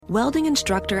Welding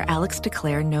instructor Alex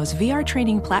DeClaire knows VR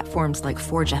training platforms like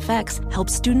Forge FX help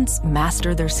students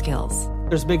master their skills.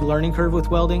 There's a big learning curve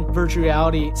with welding. Virtual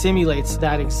reality simulates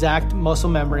that exact muscle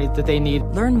memory that they need.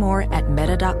 Learn more at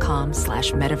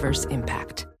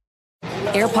meta.com/metaverseimpact.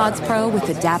 AirPods Pro with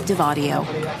adaptive audio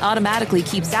automatically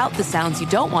keeps out the sounds you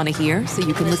don't want to hear so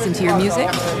you can listen to your music,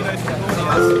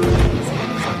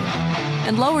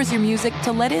 and lowers your music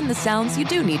to let in the sounds you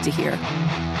do need to hear.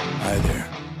 Hi there.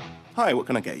 Hi, what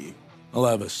can I get you? I'll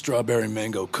have a strawberry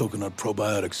mango coconut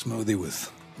probiotic smoothie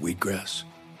with wheatgrass.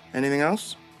 Anything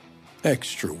else?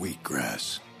 Extra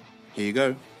wheatgrass. Here you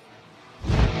go.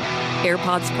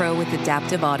 AirPods Pro with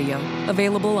adaptive audio.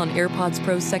 Available on AirPods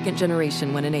Pro 2nd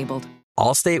generation when enabled.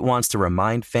 Allstate wants to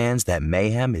remind fans that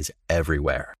mayhem is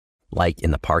everywhere. Like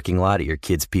in the parking lot at your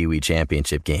kid's Pee Wee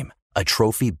Championship game. A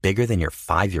trophy bigger than your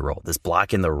 5-year-old is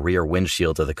blocking the rear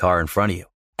windshield of the car in front of you.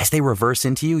 As they reverse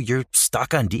into you, you're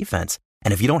stuck on defense.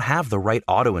 And if you don't have the right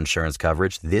auto insurance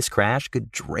coverage, this crash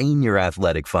could drain your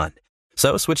athletic fund.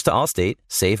 So switch to Allstate,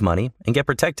 save money, and get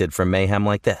protected from mayhem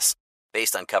like this.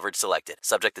 Based on coverage selected,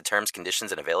 subject to terms,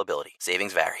 conditions, and availability.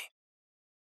 Savings vary.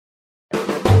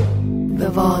 The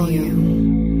volume.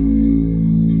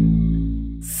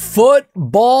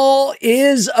 Football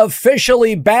is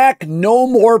officially back. No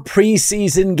more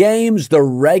preseason games. The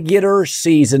regular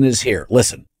season is here.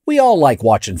 Listen, we all like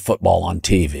watching football on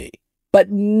TV,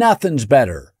 but nothing's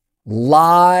better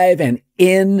live and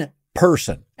in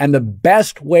person. And the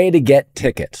best way to get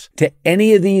tickets to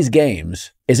any of these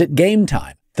games is at Game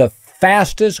Time, the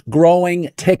fastest growing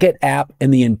ticket app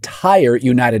in the entire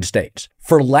United States.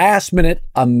 For last minute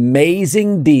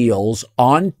amazing deals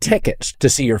on tickets to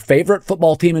see your favorite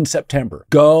football team in September,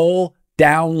 go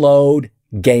download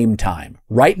Game Time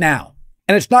right now.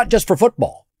 And it's not just for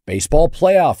football, baseball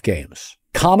playoff games,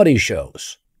 comedy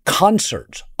shows,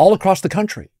 concerts all across the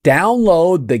country.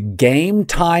 Download the Game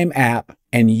Time app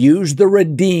and use the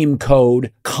redeem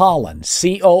code Colin,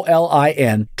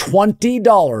 COLIN,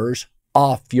 $20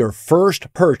 off your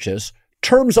first purchase.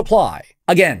 Terms apply.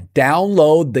 Again,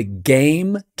 download the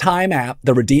Game Time app.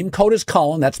 The redeem code is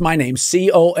Colin. That's my name,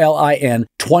 COLIN,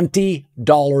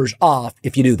 $20 off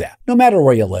if you do that, no matter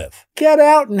where you live. Get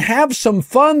out and have some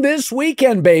fun this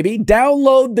weekend, baby.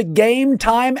 Download the Game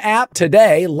Time app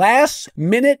today. Last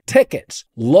minute tickets,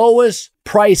 lowest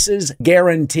prices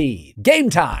guaranteed.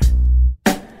 Game Time.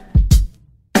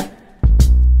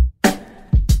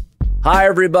 Hi,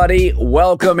 everybody.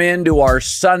 Welcome into our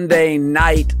Sunday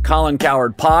night Colin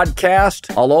Cowherd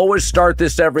podcast. I'll always start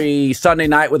this every Sunday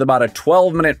night with about a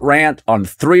 12-minute rant on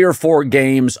 3 or 4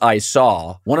 games I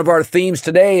saw. One of our themes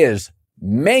today is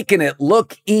making it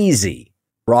look easy.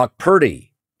 Brock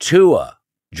Purdy, Tua,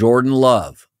 Jordan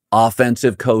Love,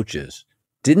 offensive coaches.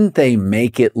 Didn't they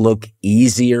make it look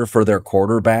easier for their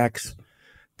quarterbacks?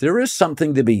 There is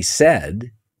something to be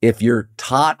said. If you're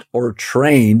taught or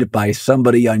trained by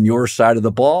somebody on your side of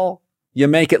the ball, you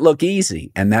make it look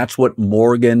easy. And that's what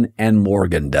Morgan &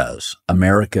 Morgan does,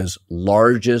 America's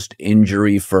largest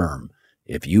injury firm.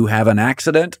 If you have an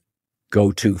accident,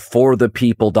 go to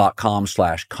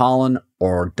forthepeople.com/Colin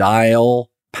or dial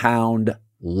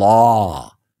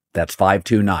 #law. That's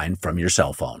 529 from your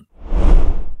cell phone.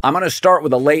 I'm going to start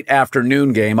with a late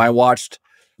afternoon game. I watched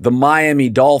the Miami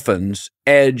Dolphins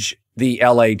edge the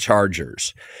LA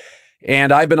Chargers.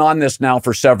 And I've been on this now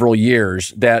for several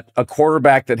years that a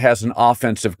quarterback that has an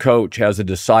offensive coach has a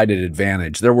decided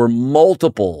advantage. There were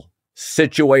multiple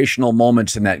situational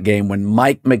moments in that game when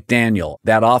Mike McDaniel,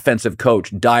 that offensive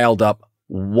coach, dialed up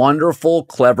wonderful,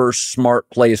 clever, smart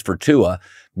plays for Tua,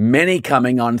 many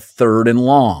coming on 3rd and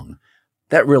long.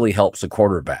 That really helps a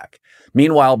quarterback.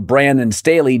 Meanwhile, Brandon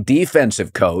Staley,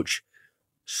 defensive coach,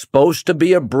 supposed to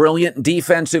be a brilliant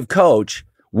defensive coach,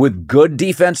 with good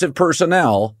defensive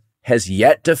personnel, has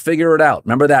yet to figure it out.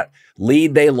 Remember that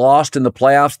lead they lost in the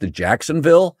playoffs to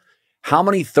Jacksonville? How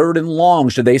many 3rd and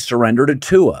longs did they surrender to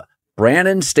Tua?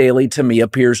 Brandon Staley, to me,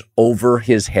 appears over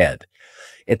his head.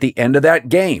 At the end of that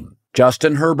game,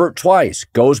 Justin Herbert twice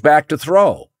goes back to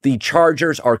throw. The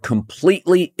Chargers are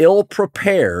completely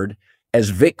ill-prepared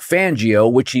as Vic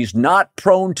Fangio, which he's not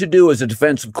prone to do as a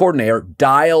defensive coordinator,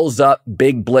 dials up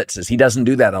big blitzes. He doesn't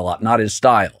do that a lot, not his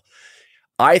style.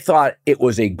 I thought it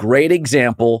was a great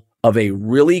example of a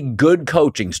really good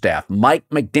coaching staff, Mike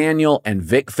McDaniel and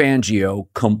Vic Fangio,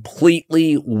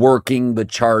 completely working the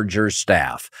Chargers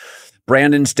staff.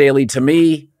 Brandon Staley, to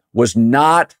me, was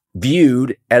not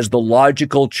viewed as the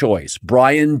logical choice.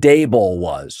 Brian Daboll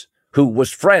was, who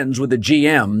was friends with the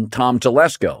GM, Tom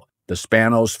Telesco. The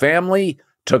Spanos family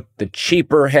took the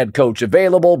cheaper head coach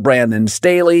available, Brandon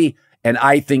Staley, And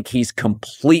I think he's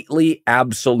completely,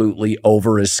 absolutely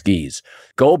over his skis.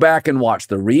 Go back and watch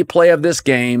the replay of this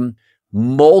game.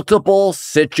 Multiple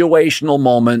situational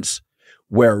moments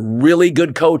where really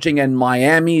good coaching and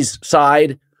Miami's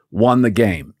side won the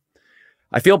game.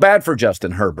 I feel bad for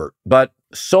Justin Herbert, but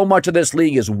so much of this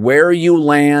league is where you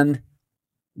land,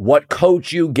 what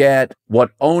coach you get,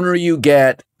 what owner you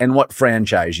get, and what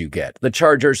franchise you get. The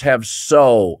Chargers have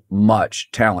so much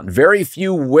talent. Very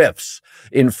few whiffs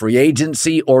in free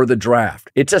agency or the draft.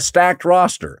 It's a stacked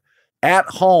roster. At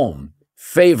home,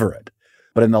 favorite.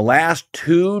 But in the last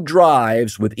 2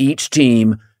 drives with each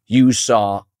team, you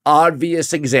saw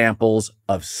obvious examples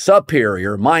of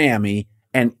superior Miami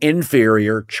and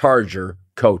inferior Charger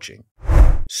coaching.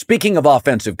 Speaking of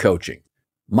offensive coaching,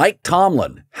 Mike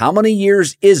Tomlin, how many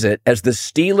years is it as the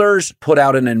Steelers put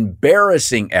out an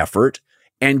embarrassing effort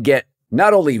and get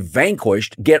not only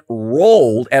vanquished, get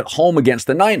rolled at home against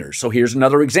the Niners? So here's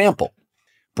another example.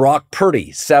 Brock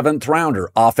Purdy, 7th rounder,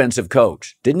 offensive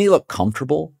coach. Didn't he look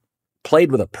comfortable?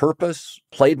 Played with a purpose?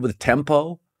 Played with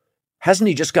tempo? Hasn't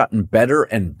he just gotten better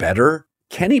and better?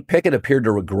 Kenny Pickett appeared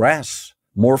to regress,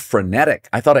 more frenetic.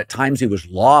 I thought at times he was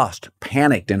lost,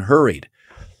 panicked, and hurried.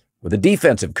 With a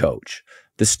defensive coach,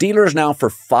 the Steelers now for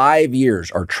 5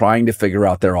 years are trying to figure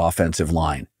out their offensive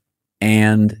line,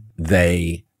 and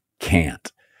they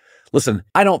can't. Listen,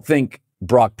 I don't think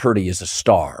Brock Purdy is a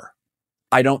star.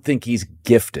 I don't think he's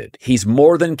gifted. He's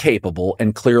more than capable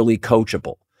and clearly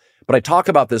coachable. But I talk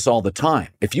about this all the time.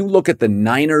 If you look at the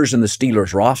Niners and the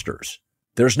Steelers rosters,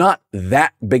 there's not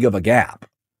that big of a gap.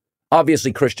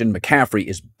 Obviously, Christian McCaffrey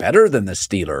is better than the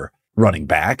Steeler running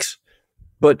backs,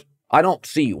 but I don't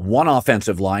see one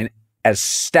offensive line as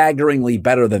staggeringly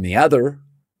better than the other.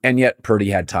 And yet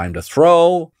Purdy had time to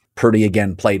throw. Purdy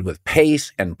again played with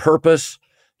pace and purpose.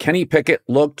 Kenny Pickett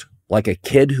looked like a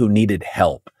kid who needed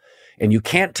help. And you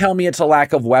can't tell me it's a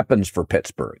lack of weapons for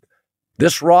Pittsburgh.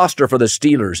 This roster for the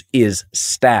Steelers is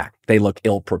stacked. They look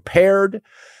ill-prepared.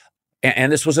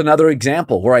 And this was another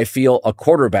example where I feel a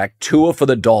quarterback, Tua for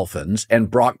the Dolphins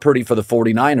and Brock Purdy for the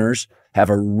 49ers, have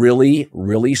a really,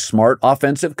 really smart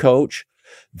offensive coach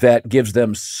that gives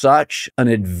them such an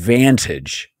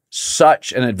advantage.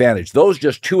 Those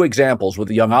just 2 examples with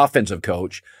the young offensive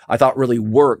coach I thought really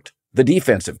worked the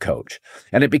defensive coach.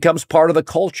 And it becomes part of the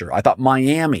culture. I thought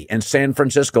Miami and San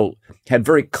Francisco had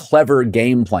very clever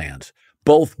game plans,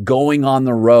 both going on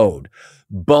the road,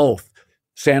 both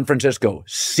San Francisco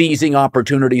seizing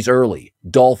opportunities early,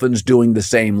 Dolphins doing the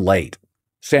same late.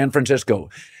 San Francisco,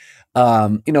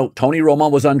 Tony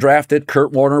Romo was undrafted,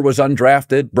 Kurt Warner was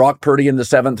undrafted, Brock Purdy in the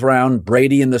 7th round,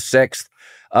 Brady in the 6th.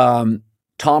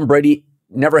 Tom Brady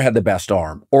never had the best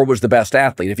arm or was the best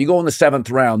athlete. If you go in the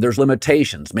 7th round, there's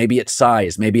limitations. Maybe it's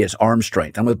size, maybe it's arm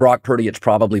strength. And with Brock Purdy, it's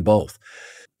probably both.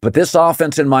 But this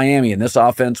offense in Miami and this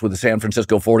offense with the San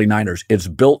Francisco 49ers is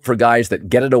built for guys that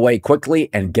get it away quickly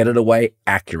and get it away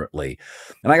accurately.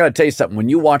 And I got to tell you something. When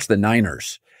you watch the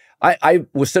Niners, I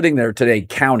was sitting there today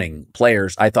counting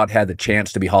players I thought had the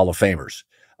chance to be Hall of Famers.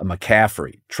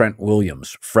 McCaffrey, Trent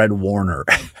Williams, Fred Warner,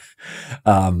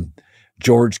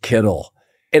 George Kittle.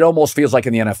 It almost feels like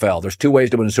in the NFL, there's 2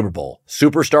 ways to win a Super Bowl.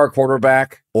 Superstar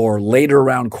quarterback or later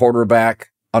round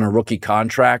quarterback on a rookie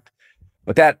contract.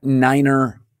 But that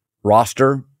Niner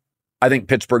roster, I think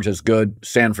Pittsburgh's is good.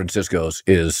 San Francisco's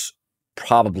is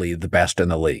probably the best in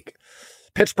the league.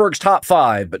 Pittsburgh's top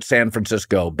 5, but San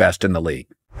Francisco best in the league.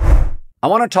 I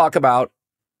want to talk about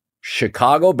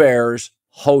Chicago Bears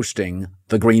hosting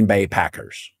the Green Bay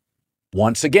Packers.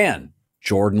 Once again,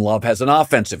 Jordan Love has an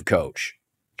offensive coach.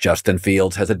 Justin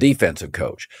Fields has a defensive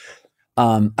coach.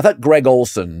 I thought Greg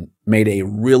Olsen made a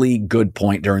really good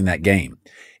point during that game,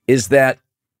 is that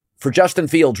for Justin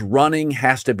Fields, running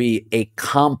has to be a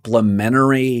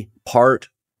complementary part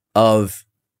of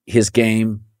his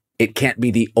game. It can't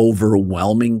be the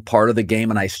overwhelming part of the game.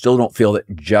 And I still don't feel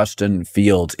that Justin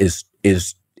Fields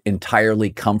is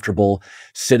entirely comfortable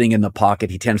sitting in the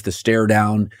pocket. He tends to stare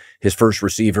down his first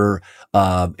receiver.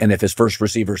 And if his first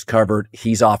receiver's covered,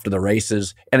 he's off to the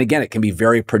races. And again, it can be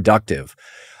very productive.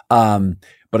 But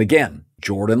again,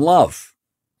 Jordan Love,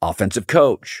 offensive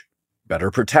coach, better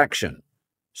protection,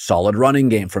 solid running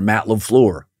game from Matt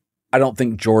LaFleur. I don't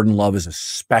think Jordan Love is a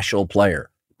special player,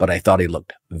 but I thought he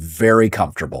looked very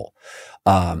comfortable.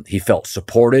 He felt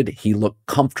supported. He looked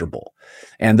comfortable.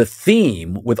 And the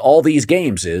theme with all these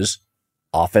games is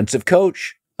offensive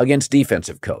coach against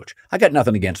defensive coach. I got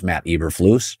nothing against Matt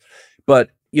Eberflus,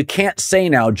 but you can't say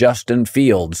now Justin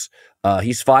Fields,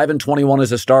 he's 5-21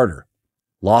 as a starter,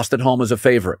 lost at home as a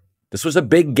favorite. This was a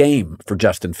big game for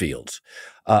Justin Fields.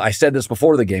 I said this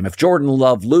before the game. If Jordan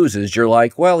Love loses, you're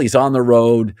like, well, he's on the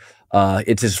road.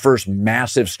 It's his first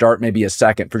massive start, maybe a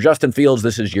second. For Justin Fields,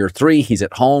 this is year 3. He's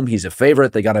at home. He's a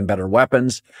favorite. They got him better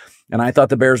weapons. And I thought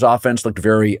the Bears offense looked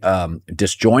very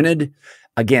disjointed.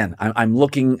 Again, I'm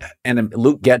looking, and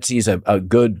Luke Getsy's a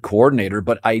good coordinator,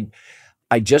 but I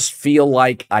just feel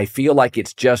like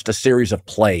it's just a series of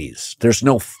plays. There's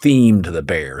no theme to the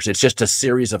Bears. It's just a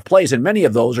series of plays. And many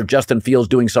of those are Justin Fields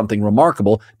doing something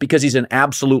remarkable because he's an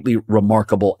absolutely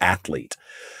remarkable athlete.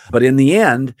 But in the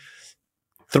end,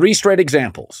 3 straight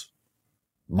examples: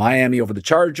 Miami over the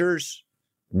Chargers,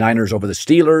 Niners over the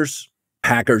Steelers,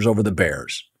 Packers over the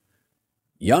Bears.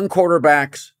 Young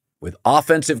quarterbacks with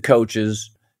offensive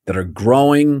coaches that are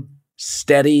growing,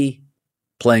 steady,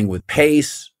 playing with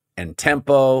pace and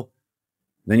tempo.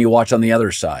 Then you watch on the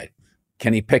other side,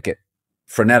 Kenny Pickett,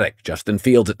 frenetic. Justin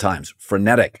Fields at times,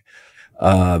 frenetic.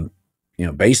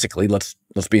 Basically, let's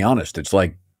be honest. It's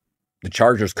like the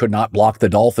Chargers could not block the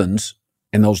Dolphins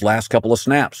in those last couple of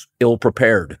snaps.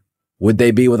 Ill-prepared. Would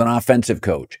they be with an offensive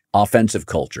coach, offensive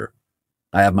culture?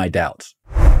 I have my doubts.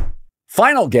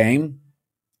 Final game.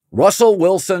 Russell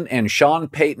Wilson and Sean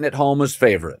Payton at home as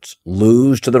favorites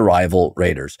lose to the rival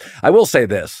Raiders. I will say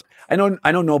this. I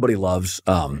know nobody loves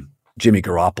Jimmy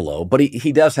Garoppolo, but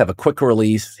he does have a quick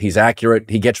release. He's accurate.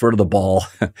 He gets rid of the ball.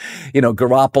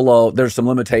 Garoppolo, there's some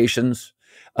limitations.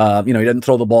 He doesn't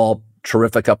throw the ball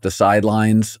terrific up the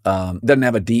sidelines. Doesn't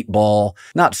have a deep ball.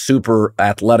 Not super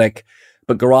athletic.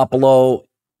 But Garoppolo,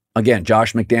 again,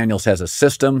 Josh McDaniels has a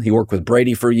system. He worked with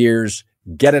Brady for years.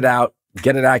 Get it out.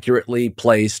 Get it accurately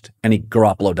placed, and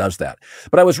Garoppolo does that.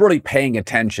 But I was really paying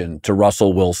attention to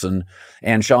Russell Wilson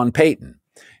and Sean Payton.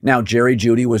 Now, Jerry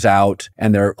Jeudy was out,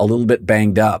 and they're a little bit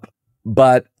banged up.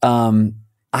 But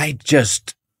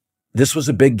this was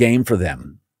a big game for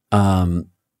them.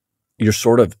 You're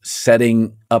sort of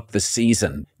setting up the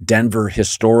season. Denver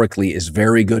historically is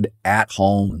very good at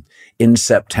home in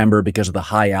September because of the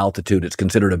high altitude. It's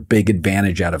considered a big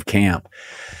advantage out of camp.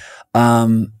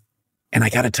 And I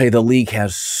got to tell you, the league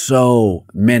has so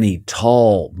many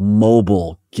tall,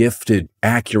 mobile, gifted,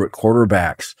 accurate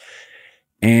quarterbacks.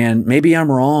 And maybe I'm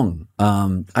wrong.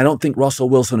 I don't think Russell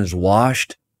Wilson is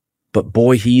washed, but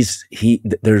boy,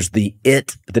 there's the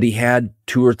it that he had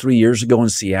 2 or 3 years ago in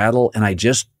Seattle. And I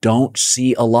just don't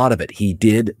see a lot of it. He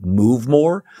did move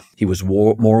more. He was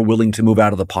more willing to move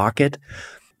out of the pocket,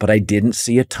 but I didn't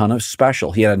see a ton of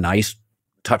special. He had a nice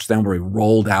touchdown where he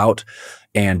rolled out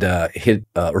and hit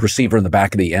a receiver in the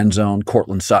back of the end zone,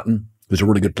 Cortland Sutton, who's a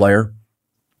really good player.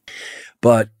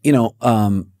 But,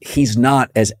 he's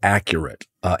not as accurate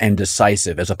and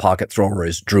decisive as a pocket thrower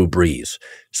as Drew Brees.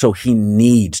 So he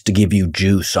needs to give you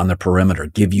juice on the perimeter,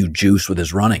 give you juice with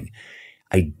his running.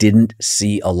 I didn't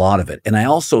see a lot of it. And I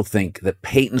also think that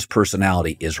Peyton's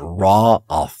personality is raw,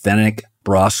 authentic,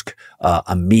 brusque,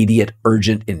 immediate,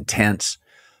 urgent, intense.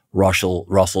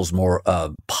 Russell's more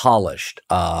polished,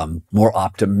 more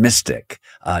optimistic,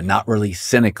 not really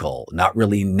cynical, not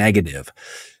really negative.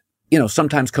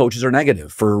 Sometimes coaches are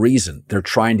negative for a reason. They're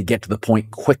trying to get to the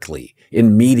point quickly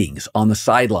in meetings, on the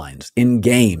sidelines, in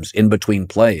games, in between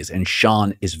plays. And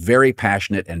Sean is very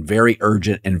passionate and very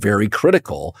urgent and very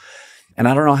critical. And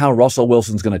I don't know how Russell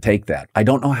Wilson's going to take that. I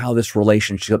don't know how this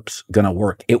relationship's going to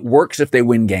work. It works if they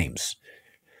win games.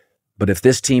 But if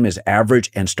this team is average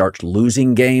and starts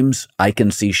losing games, I can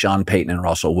see Sean Payton and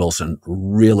Russell Wilson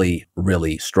really,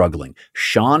 really struggling.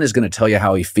 Sean is going to tell you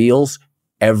how he feels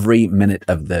every minute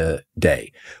of the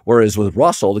day. Whereas with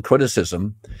Russell, the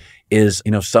criticism is,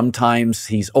 sometimes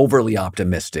he's overly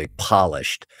optimistic,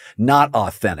 polished, not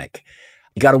authentic.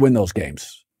 You got to win those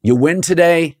games. You win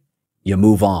today, you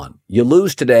move on. You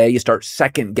lose today, you start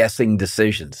second-guessing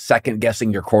decisions,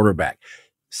 second-guessing your quarterback,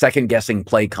 second-guessing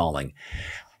play calling.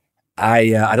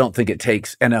 I don't think it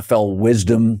takes NFL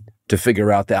wisdom to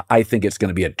figure out that. I think it's going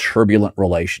to be a turbulent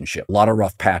relationship. A lot of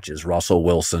rough patches, Russell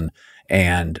Wilson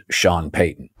and Sean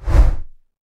Payton.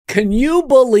 Can you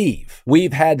believe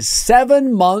we've had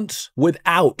 7 months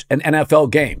without an NFL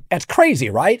game? That's crazy,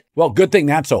 right? Well, good thing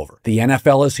that's over. The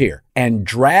NFL is here. And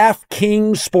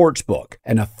DraftKings Sportsbook,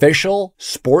 an official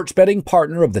sports betting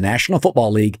partner of the National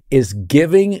Football League, is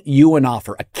giving you an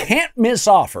offer, a can't-miss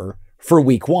offer for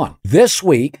week 1. This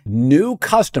week, new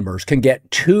customers can get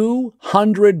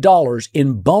 $200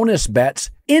 in bonus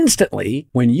bets instantly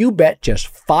when you bet just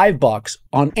 $5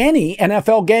 on any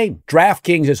NFL game.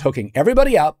 DraftKings is hooking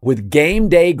everybody up with game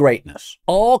day greatness.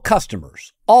 All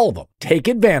customers, all of them, take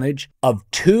advantage of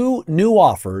 2 new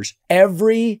offers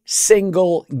every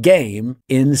single game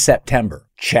in September.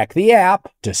 Check the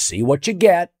app to see what you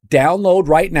get. Download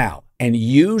right now and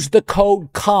use the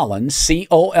code Colin,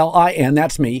 C-O-L-I-N,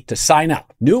 that's me, to sign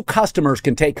up. New customers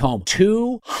can take home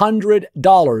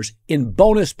 $200 in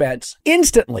bonus bets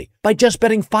instantly by just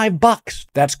betting $5.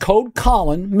 That's code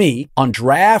Colin, me, on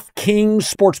DraftKings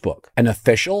Sportsbook, an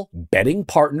official betting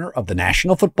partner of the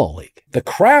National Football League. The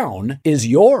crown is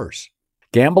yours.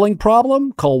 Gambling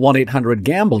problem? Call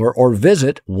 1-800-GAMBLER or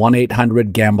visit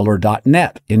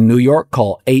 1-800-GAMBLER.net. In New York,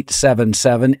 call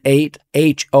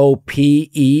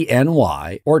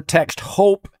 877-8-HOPENY or text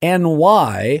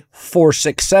HOPE-NY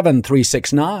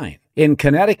 467-369. In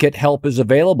Connecticut, help is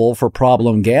available for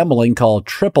problem gambling. Call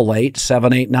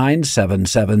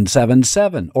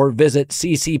 888-789-7777 or visit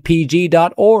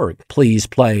ccpg.org. Please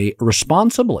play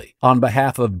responsibly. On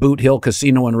behalf of Boot Hill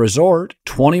Casino and Resort,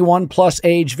 21 plus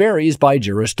age varies by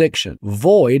jurisdiction.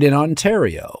 Void in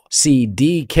Ontario. See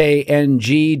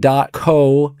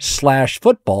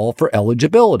dkng.co/football for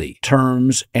eligibility,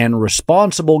 terms, and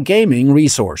responsible gaming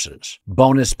resources.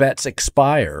 Bonus bets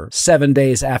expire 7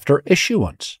 days after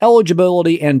issuance. Eligibility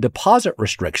and deposit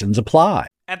restrictions apply.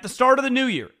 At the start of the new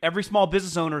year, every small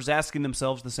business owner is asking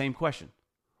themselves the same question.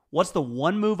 What's the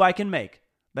one move I can make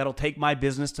that'll take my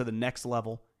business to the next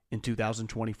level in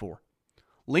 2024?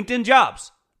 LinkedIn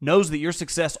Jobs knows that your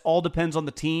success all depends on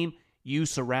the team you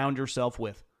surround yourself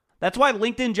with. That's why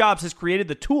LinkedIn Jobs has created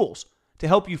the tools to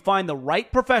help you find the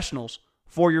right professionals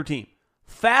for your team,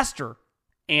 faster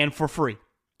and for free.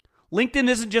 LinkedIn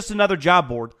isn't just another job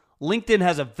board. LinkedIn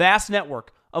has a vast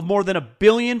network of more than 1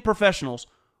 billion professionals,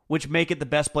 which make it the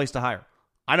best place to hire.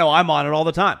 I know I'm on it all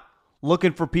the time,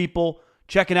 looking for people,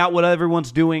 checking out what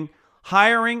everyone's doing.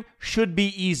 Hiring should be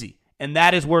easy, and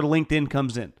that is where LinkedIn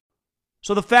comes in.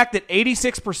 So the fact that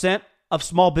 86% of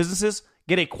small businesses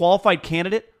get a qualified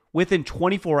candidate within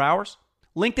 24 hours,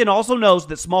 LinkedIn also knows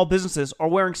that small businesses are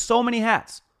wearing so many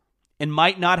hats and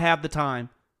might not have the time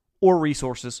or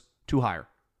resources to hire.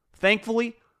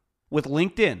 Thankfully, with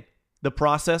LinkedIn, the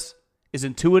process is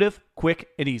intuitive, quick,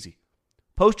 and easy.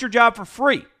 Post your job for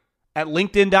free at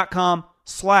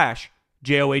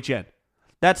linkedin.com/JOHN.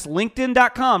 That's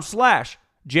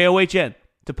linkedin.com/JOHN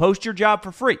to post your job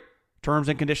for free. Terms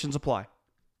and conditions apply.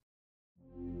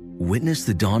 Witness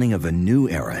the dawning of a new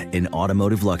era in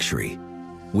automotive luxury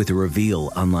with a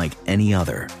reveal unlike any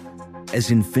other as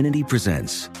Infiniti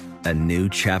presents a new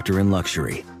chapter in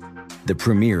luxury, the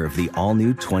premiere of the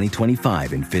all-new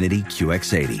 2025 Infiniti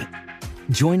QX80.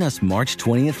 Join us March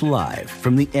 20th live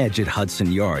from the Edge at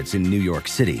Hudson Yards in New York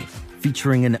City,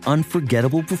 featuring an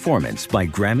unforgettable performance by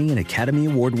Grammy and Academy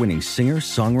Award-winning singer,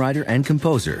 songwriter, and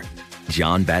composer,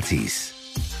 Jon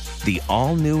Batiste. The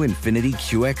all-new Infiniti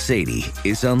QX80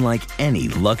 is unlike any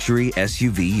luxury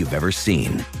SUV you've ever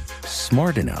seen.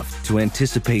 Smart enough to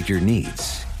anticipate your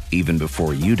needs, even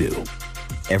before you do.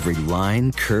 Every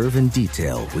line, curve, and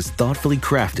detail was thoughtfully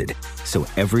crafted, so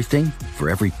everything for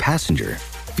every passenger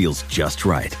feels just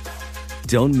right.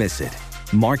 Don't miss it.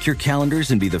 Mark your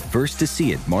calendars and be the first to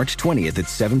see it March 20th at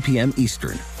 7 p.m.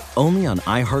 Eastern, only on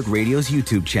iHeartRadio's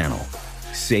YouTube channel.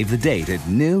 Save the date at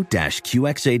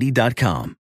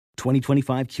new-QX80.com.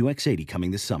 2025 QX80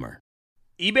 coming this summer.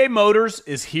 eBay Motors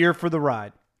is here for the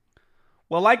ride.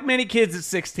 Well, like many kids at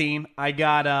 16, I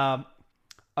got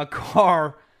a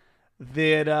car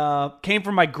that came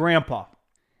from my grandpa.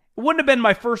 It wouldn't have been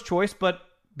my first choice, but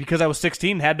because I was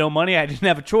 16 and had no money, I didn't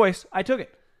have a choice, I took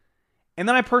it. And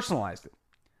then I personalized it.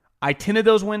 I tinted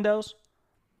those windows.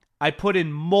 I put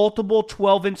in multiple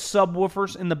 12-inch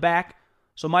subwoofers in the back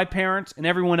so my parents and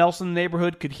everyone else in the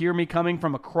neighborhood could hear me coming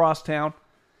from across town.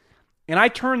 And I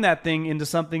turned that thing into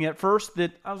something at first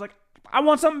that I was like, I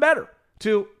want something better.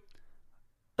 To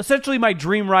essentially my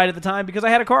dream ride at the time because I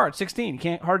had a car at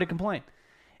 16. Hard to complain.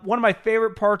 One of my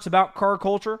favorite parts about car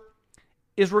culture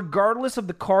is regardless of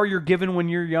the car you're given when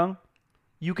you're young,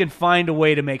 you can find a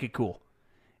way to make it cool.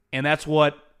 And that's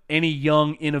what any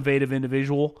young, innovative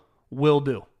individual will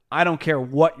do. I don't care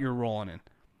what you're rolling in.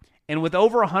 And with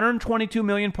over 122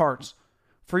 million parts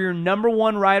for your number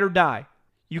one ride or die,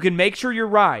 you can make sure your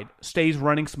ride stays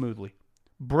running smoothly.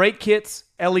 Brake kits,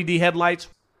 LED headlights,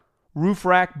 roof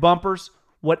rack, bumpers,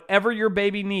 whatever your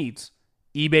baby needs,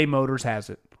 eBay Motors has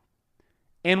it.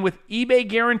 And with eBay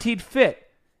Guaranteed Fit,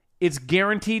 it's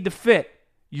guaranteed to fit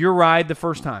your ride the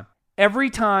first time,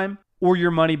 every time, or your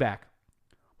money back.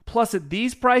 Plus, at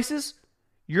these prices,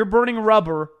 you're burning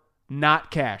rubber,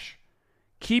 not cash.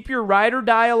 Keep your ride or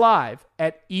die alive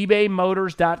at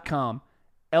ebaymotors.com.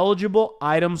 Eligible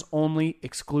items only.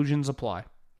 Exclusions apply.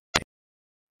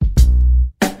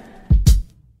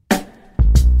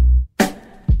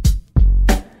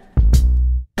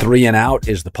 Three and Out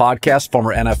is the podcast.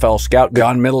 Former NFL scout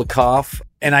John Middlecoff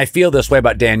And I feel this way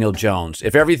about Daniel Jones.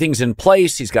 If everything's in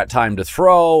place, he's got time to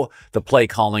throw, the play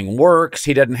calling works,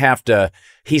 he doesn't have to,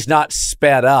 he's not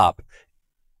sped up.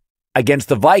 Against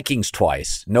the Vikings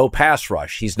twice, no pass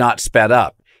rush, he's not sped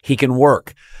up. He can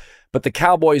work. But the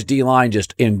Cowboys D-line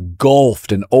just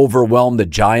engulfed and overwhelmed the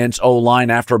Giants O-line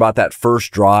after about that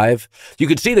first drive. You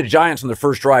could see the Giants on the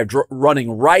first drive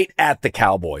running right at the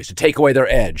Cowboys to take away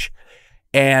their edge.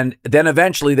 And then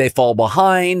eventually they fall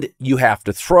behind. You have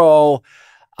to throw.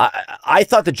 I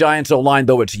thought the Giants O-line,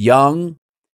 though it's young,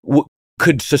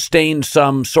 could sustain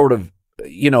some sort of,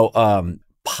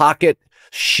 pocket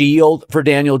shield for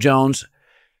Daniel Jones.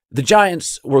 The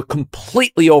Giants were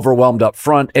completely overwhelmed up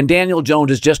front, and Daniel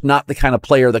Jones is just not the kind of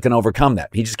player that can overcome that.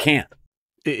 He just can't.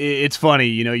 It's funny,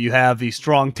 you have these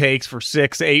strong takes for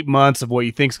 6-8 months of what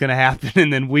you think is going to happen,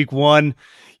 and then week one,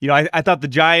 I thought the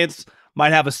Giants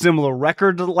might have a similar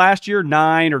record to last year,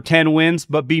 9 or 10 wins,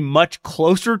 but be much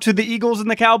closer to the Eagles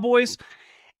and the Cowboys.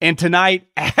 And tonight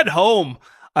at home,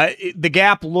 the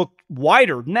gap looked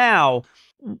wider. Now,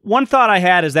 one thought I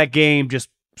had as that game just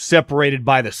separated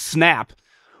by the snap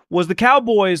was the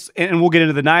Cowboys, and we'll get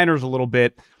into the Niners a little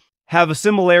bit, have a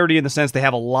similarity in the sense they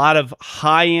have a lot of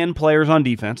high-end players on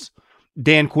defense.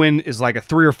 Dan Quinn is like a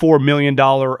 $3 or $4 million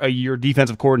a year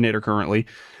defensive coordinator currently,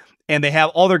 and they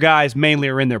have all their guys mainly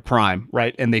are in their prime,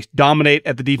 right? And they dominate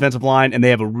at the defensive line, and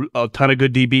they have a ton of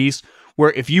good DBs,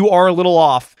 where if you are a little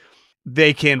off,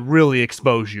 they can really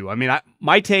expose you. I mean,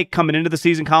 my take coming into the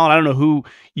season, Colin, I don't know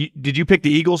did you pick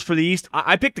the Eagles for the East?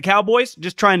 I picked the Cowboys,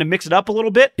 just trying to mix it up a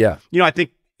little bit. Yeah. I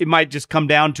think it might just come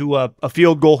down to a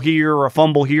field goal here or a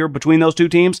fumble here between those two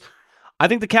teams. I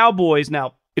think the Cowboys,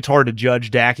 now, it's hard to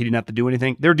judge Dak. He didn't have to do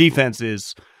anything. Their defense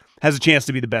has a chance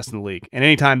to be the best in the league. And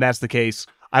anytime that's the case,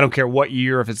 I don't care what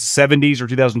year, if it's the 70s or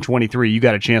 2023, you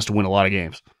got a chance to win a lot of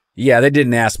games. Yeah, they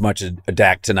didn't ask much of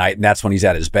Dak tonight, and that's when he's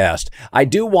at his best. I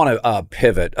do want to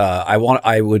pivot.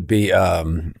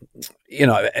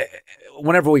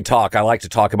 Whenever we talk, I like to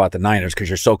talk about the Niners because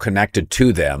you're so connected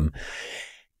to them.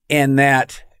 And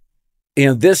that,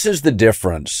 this is the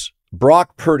difference.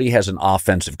 Brock Purdy has an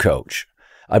offensive coach,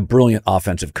 a brilliant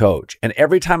offensive coach. And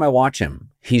every time I watch him,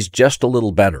 he's just a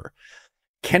little better.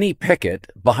 Kenny Pickett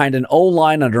behind an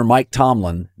O-line under Mike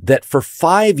Tomlin that for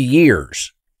 5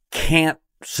 years can't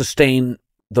sustain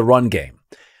the run game.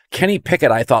 Kenny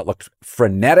Pickett, I thought, looked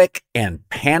frenetic and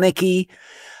panicky.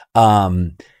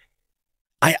 I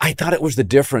thought it was the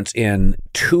difference in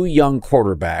two young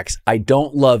quarterbacks. I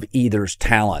don't love either's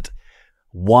talent.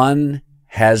 One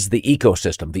has the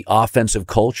ecosystem, the offensive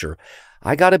culture.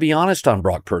 I got to be honest on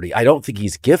Brock Purdy. I don't think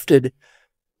he's gifted,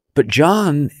 but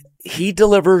John, he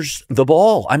delivers the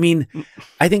ball. I mean,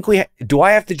 I think do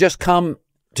I have to just come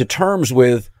to terms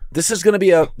with this is going to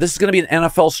be an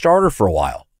NFL starter for a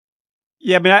while?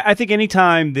 Yeah, I mean, I think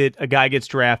anytime that a guy gets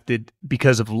drafted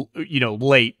because of,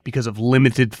 late, because of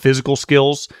limited physical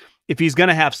skills, if he's going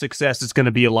to have success, it's going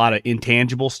to be a lot of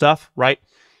intangible stuff, right?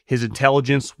 His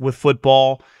intelligence with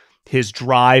football, his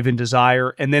drive and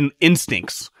desire, and then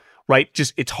instincts, right?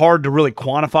 Just, it's hard to really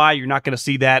quantify. You're not going to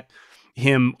see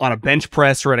him on a bench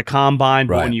press or at a combine,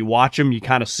 but when you watch him, you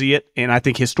kind of see it. And I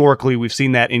think historically we've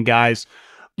seen that in guys,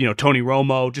 Tony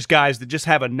Romo, just guys that just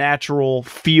have a natural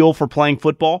feel for playing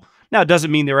football. Now, it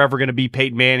doesn't mean they're ever going to be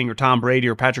Peyton Manning or Tom Brady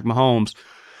or Patrick Mahomes,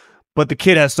 but the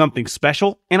kid has something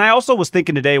special. And I also was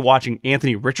thinking today watching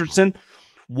Anthony Richardson,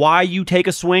 why you take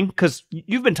a swing, because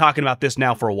you've been talking about this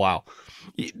now for a while.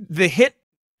 The hit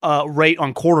rate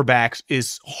on quarterbacks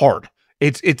is hard.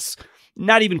 It's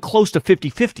not even close to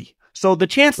 50-50. So the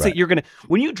chance that you're going to,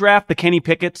 when you draft the Kenny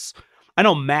Pickett's, I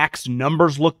know Mac's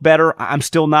numbers look better. I'm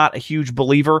still not a huge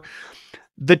believer.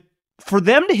 For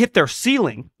them to hit their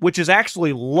ceiling, which is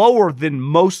actually lower than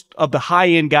most of the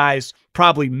high-end guys,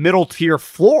 probably middle-tier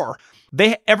floor,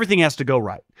 everything has to go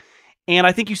right. And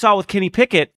I think you saw with Kenny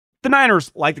Pickett, the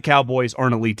Niners, like the Cowboys, are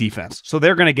an elite defense, so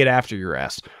they're going to get after your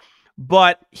ass.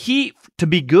 But to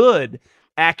be good,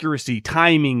 accuracy,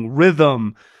 timing,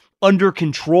 rhythm, under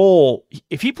control,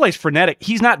 if he plays frenetic,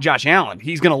 he's not Josh Allen.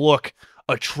 He's going to look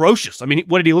atrocious. I mean,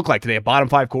 what did he look like today? A bottom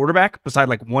 5 quarterback beside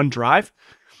like one drive?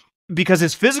 Because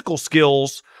his physical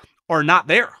skills are not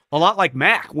there. A lot like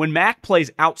Mac. When Mac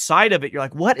plays outside of it, you're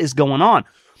like, what is going on?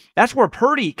 That's where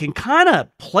Purdy can kind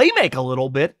of play make a little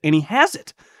bit, and he has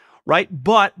it, right?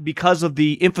 But because of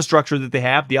the infrastructure that they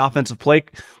have, the offensive play,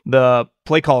 the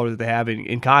play caller that they have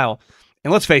in Kyle,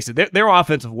 and let's face it, their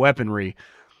offensive weaponry,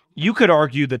 you could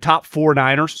argue the top 4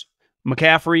 Niners,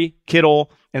 McCaffrey, Kittle,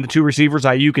 and the 2 receivers,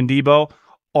 Ayuk and Debo,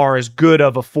 are as good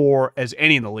of a 4 as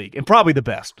any in the league, and probably the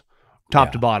best,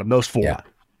 top to bottom, those 4. Yeah.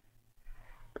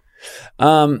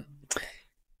 I'm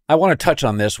I want to touch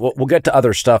on this. We'll get to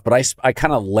other stuff, but I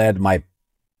kind of led my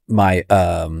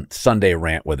Sunday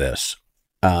rant with this.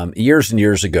 Years and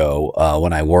years ago,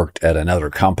 when I worked at another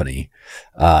company,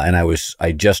 and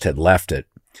I just had left it,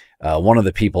 one of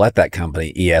the people at that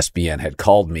company, ESPN, had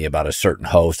called me about a certain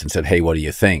host and said, "Hey, what do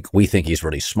you think? We think he's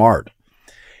really smart."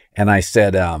 And I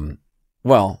said, I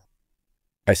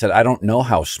don't know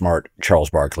how smart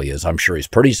Charles Barkley is. I'm sure he's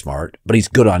pretty smart, but he's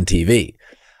good on TV.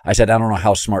 I said, I don't know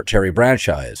how smart Terry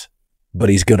Bradshaw is, but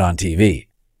he's good on TV.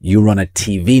 You run a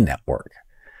TV network.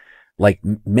 Like,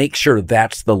 make sure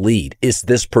that's the lead. Is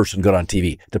this person good on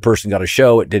TV? The person got a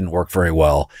show. It didn't work very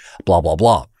well, blah, blah,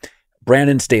 blah.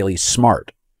 Brandon Staley's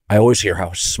smart. I always hear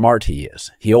how smart he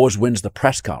is. He always wins the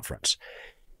press conference.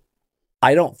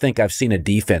 I don't think I've seen a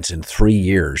defense in 3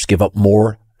 years give up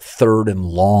more third and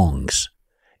longs.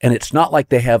 And it's not like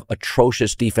they have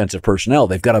atrocious defensive personnel.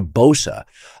 They've got a Bosa.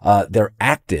 They're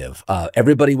active.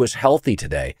 Everybody was healthy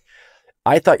today.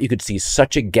 I thought you could see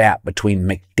such a gap between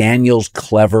McDaniel's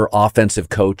clever offensive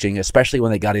coaching, especially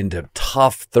when they got into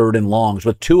tough third and longs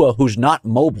with Tua, who's not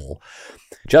mobile.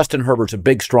 Justin Herbert's a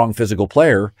big, strong physical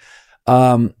player.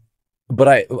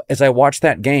 But as I watched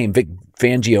that game, Vic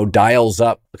Fangio dials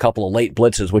up a couple of late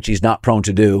blitzes, which he's not prone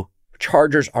to do.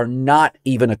 Chargers are not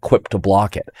even equipped to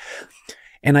block it.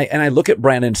 And I look at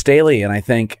Brandon Staley and I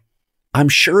think, I'm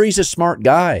sure he's a smart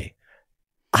guy.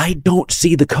 I don't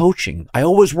see the coaching. I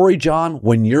always worry, John,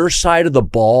 when your side of the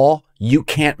ball, you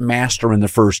can't master in the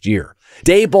first year.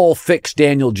 Daboll fixed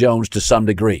Daniel Jones to some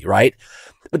degree, right?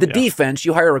 But the defense,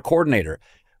 you hire a coordinator.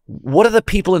 What are the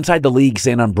people inside the league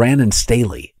saying on Brandon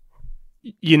Staley?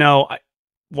 You know,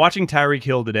 watching Tyreek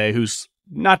Hill today, who's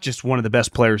not just one of the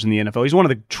best players in the NFL, he's one of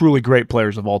the truly great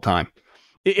players of all time.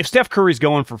 If Steph Curry's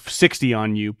going for 60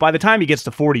 on you, by the time he gets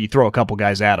to 40, you throw a couple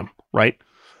guys at him, right?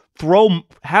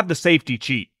 Have the safety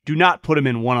cheat. Do not put him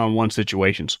in one-on-one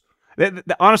situations.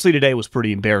 Honestly, today was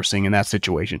pretty embarrassing in that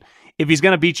situation. If he's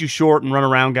going to beat you short and run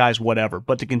around guys, whatever,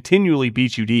 but to continually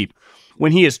beat you deep,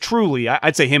 when he is truly,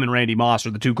 I'd say him and Randy Moss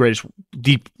are the two greatest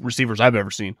deep receivers I've ever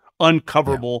seen.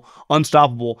 Uncoverable,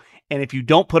 unstoppable, and if you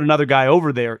don't put another guy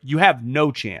over there, you have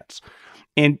no chance.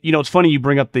 And, you know, it's funny you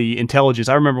bring up the intelligence.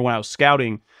 I remember when I was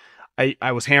scouting,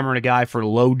 I was hammering a guy for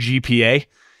low GPA,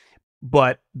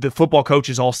 but the football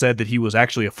coaches all said that he was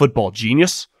actually a football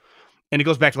genius. And it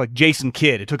goes back to like Jason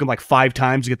Kidd. It took him like 5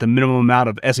 times to get the minimum amount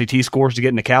of SAT scores to get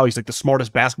into Cal. He's like the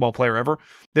smartest basketball player ever.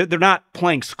 They're not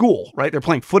playing school, right? They're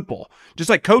playing football. Just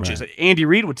like coaches. Right. Andy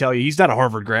Reid would tell you he's not a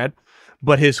Harvard grad,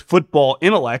 but his football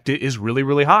intellect is really,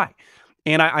 really high.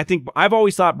 And I think I've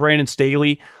always thought Brandon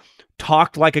Staley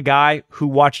talked like a guy who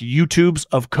watched YouTubes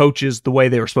of coaches the way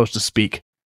they were supposed to speak.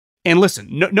 And listen,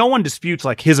 no one disputes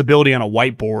like his ability on a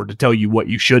whiteboard to tell you what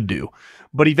you should do.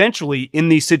 But eventually in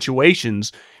these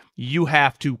situations, you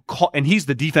have to call, and he's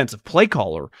the defensive play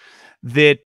caller,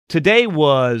 that today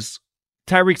was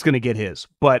Tyreek's going to get his,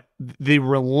 but the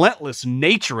relentless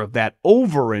nature of that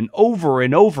over and over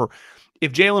and over.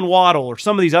 If Jalen Waddle or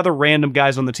some of these other random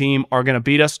guys on the team are going to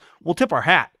beat us, we'll tip our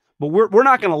hat. But we're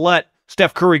not going to let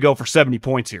Steph Curry go for 70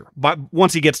 points here, but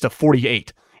once he gets to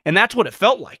 48. And that's what it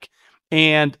felt like.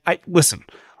 And listen,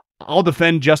 I'll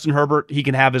defend Justin Herbert. He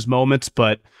can have his moments,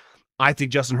 but I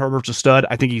think Justin Herbert's a stud.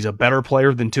 I think he's a better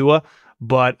player than Tua.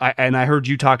 But I heard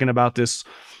you talking about this,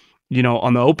 you know,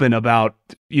 on the open about,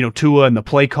 you know, Tua and the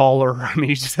play caller. I mean,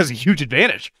 he just has a huge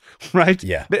advantage, right?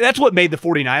 Yeah. That's what made the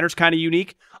 49ers kind of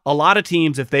unique. A lot of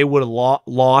teams, if they would have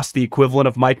lost the equivalent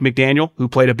of Mike McDaniel, who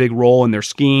played a big role in their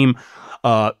scheme,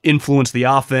 influenced the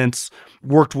offense,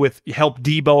 helped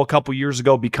Debo a couple years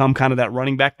ago become kind of that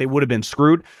running back, they would have been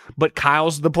screwed. But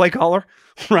Kyle's the play caller,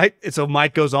 right? And so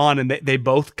Mike goes on and they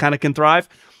both kind of can thrive.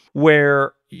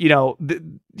 Where, you know,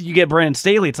 you get Brandon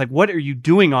Staley, it's like, what are you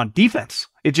doing on defense?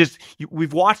 It just,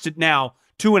 we've watched it now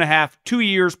 2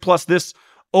 years plus this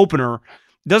opener.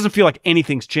 Doesn't feel like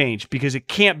anything's changed because it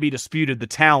can't be disputed the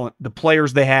talent, the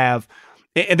players they have,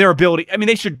 and their ability. I mean,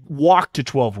 they should walk to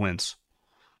 12 wins.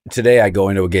 Today I go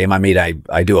into a game. I mean,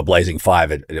 I do a blazing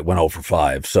 5. It went 0 for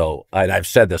 5. So I've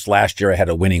said this last year. I had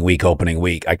a winning week opening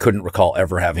week. I couldn't recall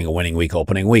ever having a winning week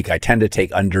opening week. I tend to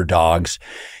take underdogs.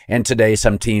 And today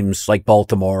some teams like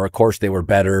Baltimore, of course, they were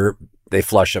better. They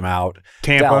flush them out.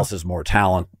 Tampa. Dallas is more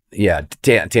talent. Yeah,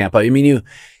 Tampa. I mean,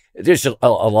 there's a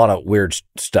lot of weird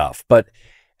stuff. But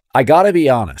I got to be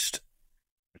honest.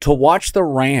 To watch the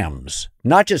Rams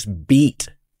not just beat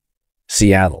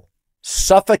Seattle,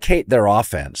 suffocate their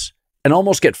offense, and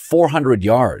almost get 400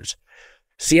 yards.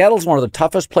 Seattle's one of the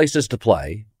toughest places to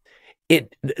play.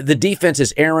 The defense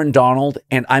is Aaron Donald,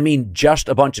 and I mean just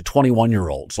a bunch of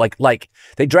 21-year-olds. Like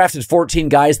they drafted 14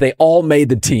 guys. They all made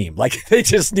the team. Like they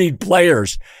just need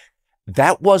players.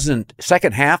 that wasn't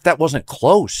second half. That wasn't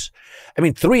close. I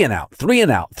mean, 3 and out, 3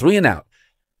 and out, 3 and out.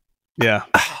 Yeah.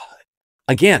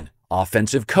 Again,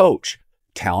 offensive coach,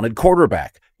 talented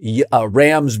quarterback.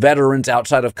 Rams veterans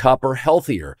outside of Kupp are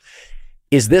healthier.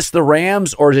 Is this the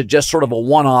Rams, or is it just sort of a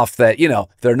one-off that,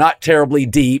 they're not terribly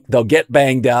deep, they'll get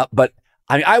banged up? But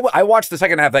I watched the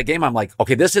second half of that game. I'm like,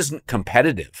 okay, this isn't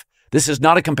competitive. This is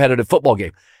not a competitive football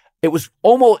game. It was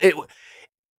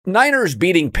Niners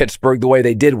beating Pittsburgh the way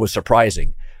they did was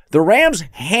surprising. The Rams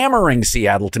hammering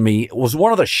Seattle to me was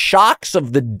one of the shocks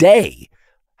of the day.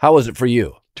 How was it for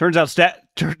you? Turns out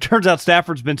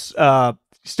Stafford's been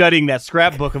studying that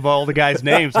scrapbook of all the guys'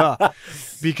 names, huh?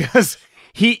 Because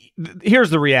here's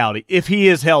the reality. If he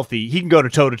is healthy, he can go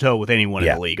toe-to-toe with anyone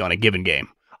in the league on a given game.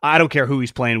 I don't care who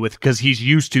he's playing with because he's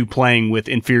used to playing with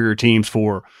inferior teams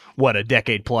for, a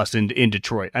decade plus in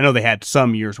Detroit. I know they had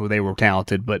some years where they were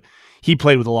talented, but he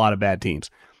played with a lot of bad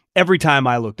teams. Every time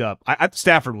I looked up,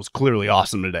 Stafford was clearly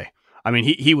awesome today. I mean,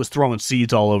 he was throwing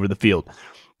seeds all over the field.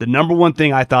 The number one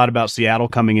thing I thought about Seattle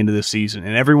coming into this season,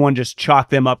 and everyone just chalked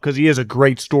them up because he is a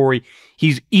great story.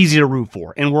 He's easy to root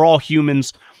for, and we're all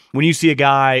humans. When you see a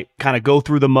guy kind of go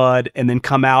through the mud and then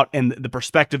come out and the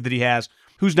perspective that he has,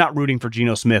 who's not rooting for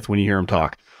Geno Smith when you hear him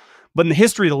talk? But in the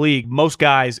history of the league, most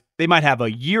guys, they might have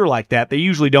a year like that. They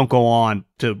usually don't go on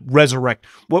to resurrect.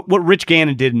 What Rich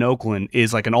Gannon did in Oakland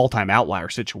is like an all-time outlier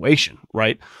situation,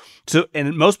 right? So,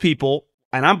 and most people,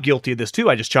 and I'm guilty of this too,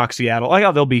 I just chalk Seattle.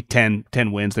 They'll be 10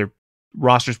 wins. Their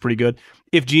roster's pretty good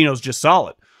if Geno's just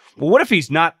solid. Well, what if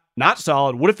he's not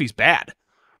solid? What if he's bad?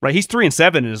 Right? He's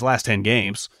 3-7 in his last 10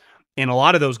 games. In a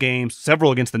lot of those games,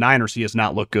 several against the Niners, he has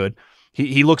not looked good.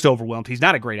 He looks overwhelmed. He's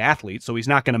not a great athlete, so he's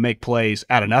not going to make plays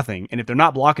out of nothing. And if they're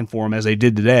not blocking for him as they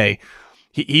did today,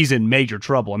 he's in major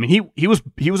trouble. I mean, he was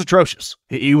atrocious.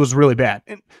 He was really bad.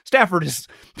 And Stafford is,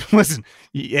 listen,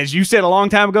 as you said a long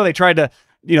time ago, they tried to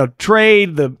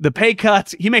trade the pay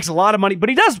cuts. He makes a lot of money, but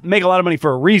he does make a lot of money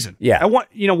for a reason. Yeah.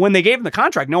 When they gave him the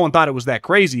contract, no one thought it was that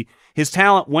crazy. His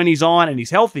talent when he's on and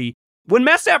he's healthy. When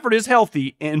Matt Stafford is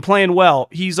healthy and playing well,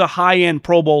 he's a high-end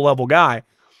Pro Bowl level guy.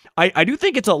 I do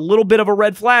think it's a little bit of a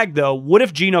red flag, though. What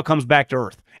if Geno comes back to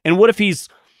earth? And what if he's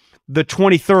the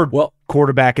 23rd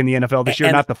quarterback in the NFL this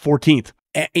year, not the 14th?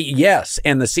 Yes,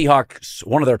 and the Seahawks,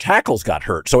 one of their tackles got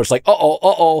hurt. So it's like,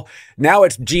 now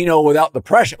it's Geno without the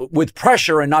pressure, with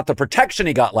pressure and not the protection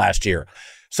he got last year.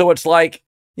 So it's like,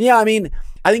 I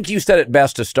think you said it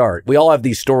best to start. We all have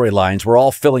these storylines. We're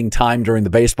all filling time during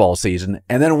the baseball season.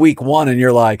 And then week one, and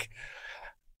you're like,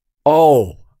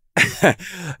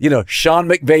 Sean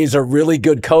McVay's a really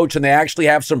good coach, and they actually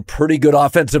have some pretty good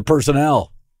offensive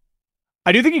personnel.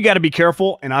 I do think you got to be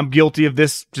careful, and I'm guilty of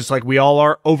this, just like we all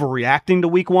are, overreacting to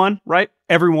week one, right?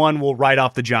 Everyone will write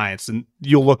off the Giants, and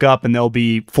you'll look up, and they'll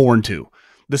be 4-2.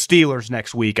 The Steelers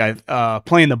next week,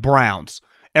 playing the Browns.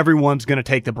 Everyone's going to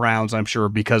take the Browns, I'm sure,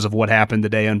 because of what happened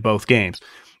today in both games.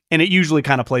 And it usually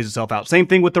kind of plays itself out. Same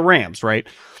thing with the Rams, right?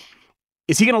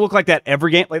 Is he going to look like that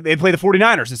every game? Like they play the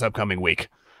 49ers this upcoming week.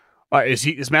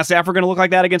 Is Matt Stafford going to look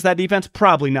like that against that defense?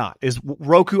 Probably not. Is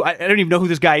Roku? I don't even know who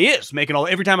this guy is.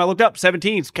 Every time I looked up,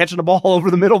 17's catching the ball over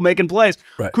the middle, making plays.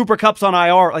 Right. Cooper Kupp's on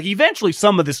IR. Like eventually,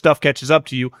 some of this stuff catches up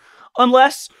to you,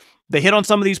 unless they hit on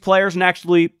some of these players and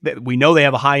actually we know they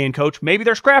have a high-end coach. Maybe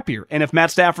they're scrappier. And if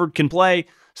Matt Stafford can play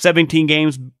 17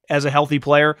 games as a healthy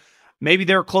player, maybe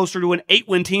they're closer to an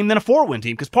 8-win team than a 4-win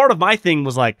team. Because part of my thing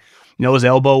was like, his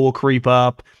elbow will creep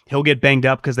up. He'll get banged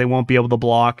up because they won't be able to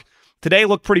block. Today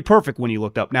looked pretty perfect when you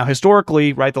looked up. Now,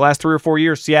 historically, right, the last 3 or 4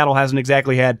 years, Seattle hasn't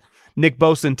exactly had Nick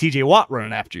Bosa and TJ Watt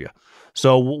running after you.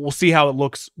 So we'll see how it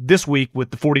looks this week with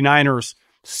the 49ers,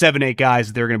 7-8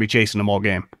 guys. They're going to be chasing them all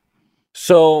game.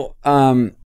 So,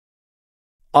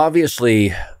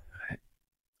 obviously,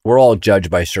 we're all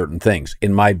judged by certain things.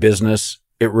 In my business,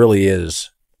 it really is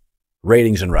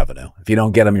ratings and revenue. If you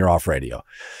don't get them, you're off radio,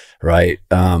 right?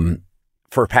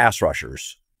 For pass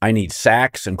rushers, I need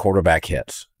sacks and quarterback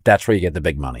hits. That's where you get the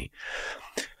big money.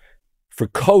 For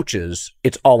coaches,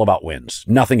 it's all about wins.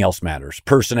 Nothing else matters.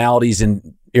 Personalities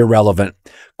irrelevant.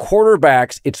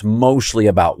 Quarterbacks, it's mostly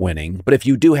about winning. But if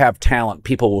you do have talent,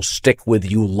 people will stick with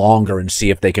you longer and see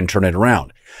if they can turn it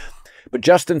around. But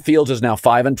Justin Fields is now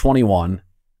 5-21,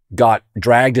 got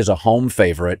dragged as a home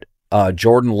favorite.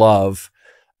 Jordan Love,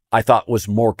 I thought, was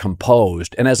more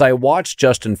composed. And as I watched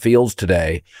Justin Fields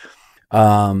today,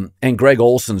 and Greg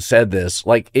Olson said this,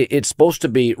 like it's supposed to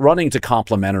be running to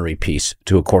complementary piece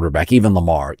to a quarterback, even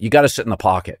Lamar. You got to sit in the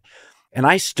pocket. And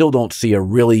I still don't see a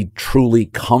really, truly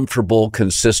comfortable,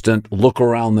 consistent look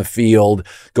around the field,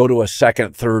 go to a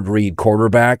second, third read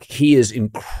quarterback. He is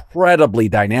incredibly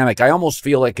dynamic. I almost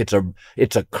feel like it's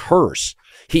a curse.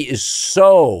 He is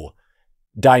so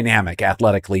dynamic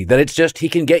athletically that it's just he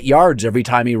can get yards every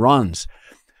time he runs.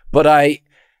 But I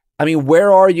mean,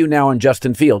 where are you now in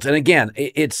Justin Fields? And again,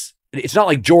 it's not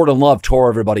like Jordan Love tore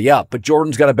everybody up, but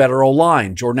Jordan's got a better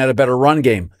O-line. Jordan had a better run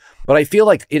game. But I feel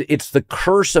like it's the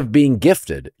curse of being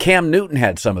gifted. Cam Newton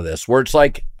had some of this, where it's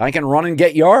like, I can run and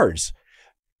get yards.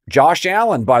 Josh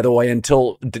Allen, by the way,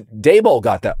 until Daboll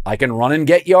got that, I can run and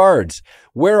get yards.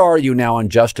 Where are you now on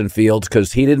Justin Fields?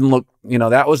 Because he didn't look,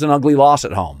 that was an ugly loss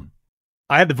at home.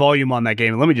 I had the volume on that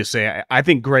game. Let me just say, I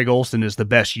think Greg Olsen is the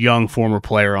best young former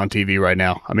player on TV right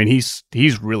now. I mean, he's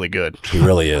really good. He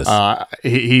really is.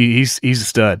 He's a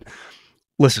stud.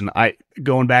 Listen,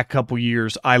 going back a couple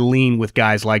years, I lean with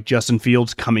guys like Justin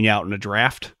Fields coming out in a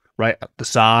draft, right? The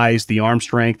size, the arm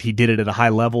strength. He did it at a high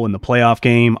level in the playoff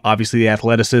game. Obviously, the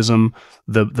athleticism,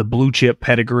 the blue chip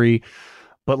pedigree.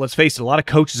 But let's face it, a lot of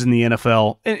coaches in the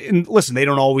NFL, and listen, they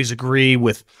don't always agree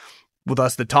with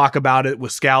us that talk about it.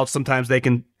 With scouts, sometimes they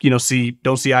can, don't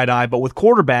see eye to eye. But with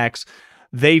quarterbacks,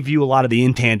 they view a lot of the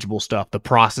intangible stuff, the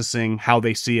processing, how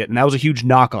they see it. And that was a huge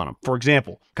knock on him. For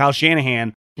example, Kyle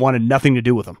Shanahan wanted nothing to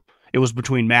do with him. It was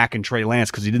between Mac and Trey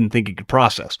Lance because he didn't think he could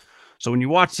process. So when you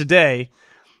watch today,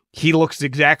 he looks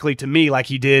exactly to me like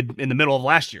he did in the middle of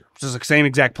last year. It's just the same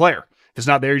exact player. If it's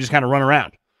not there, you just kind of run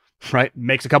around, right?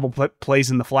 Makes a couple plays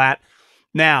in the flat.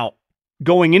 Now,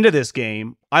 going into this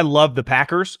game, I love the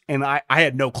Packers, and I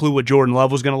had no clue what Jordan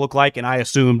Love was going to look like, and I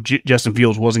assumed Justin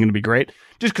Fields wasn't going to be great,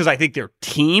 just because I think their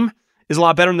team is a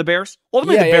lot better than the Bears.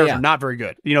 Ultimately, the Bears are not very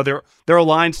good. Their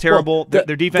line's terrible. Well,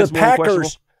 their defense is more questionable.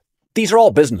 These are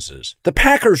all businesses. The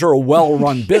Packers are a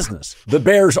well-run business. The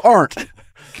Bears aren't.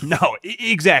 No,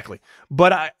 exactly.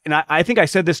 But I think I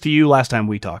said this to you last time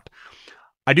we talked.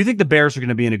 I do think the Bears are going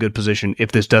to be in a good position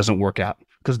if this doesn't work out,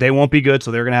 because they won't be good,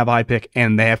 so they're going to have a high pick,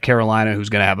 and they have Carolina, who's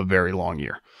going to have a very long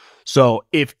year. So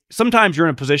if sometimes you're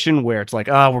in a position where it's like,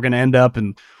 we're going to end up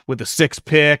with the 6th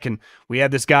pick, and we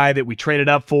had this guy that we traded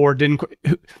up for,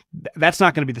 that's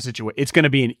not going to be the situation. It's going to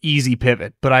be an easy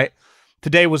pivot. But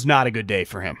today was not a good day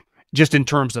for him, just in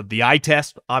terms of the eye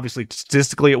test. Obviously,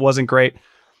 statistically, it wasn't great.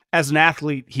 As an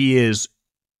athlete, he is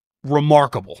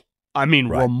remarkable. I mean,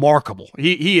 remarkable.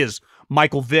 He is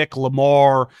Michael Vick,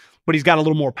 Lamar, but he's got a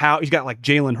little more power. He's got like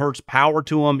Jalen Hurts power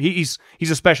to him. He's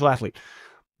a special athlete.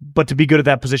 But to be good at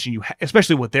that position,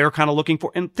 especially what they're kind of looking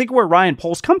for, and think of where Ryan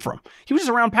Poles come from. He was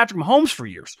around Patrick Mahomes for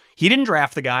years. He didn't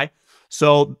draft the guy.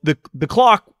 So the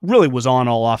clock really was on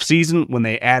all off season when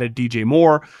they added DJ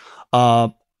Moore.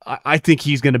 I think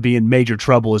he's going to be in major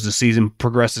trouble as the season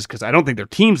progresses, because I don't think their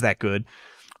team's that good.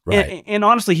 Right. And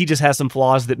honestly, he just has some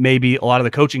flaws that maybe a lot of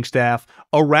the coaching staff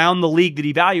around the league that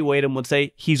evaluate him would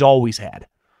say he's always had.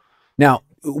 Now,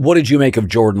 what did you make of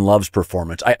Jordan Love's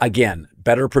performance? Again,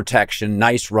 better protection,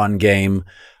 nice run game,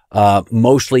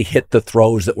 mostly hit the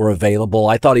throws that were available.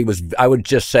 I thought he was, I would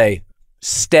just say,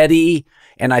 steady,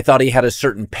 and I thought he had a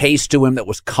certain pace to him that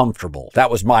was comfortable. That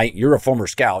was you're a former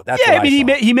scout. That's what I mean,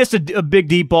 he missed a big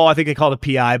deep ball. I think they called it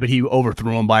PI, but he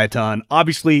overthrew him by a ton.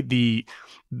 Obviously, the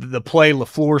play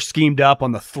LaFleur schemed up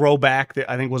on the throwback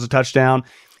that I think was a touchdown.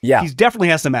 Yeah. He definitely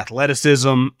has some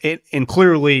athleticism, and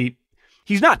clearly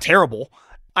he's not terrible.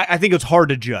 I think it's hard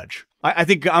to judge. I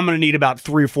think I'm going to need about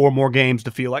 3 or 4 more games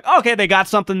to feel like, okay, they got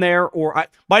something there, or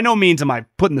by no means am I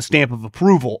putting the stamp of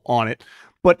approval on it,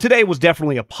 but today was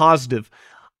definitely a positive.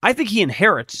 I think he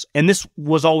inherits, and this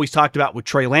was always talked about with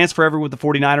Trey Lance forever with the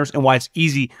 49ers, and why it's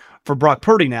easy for Brock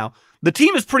Purdy now. The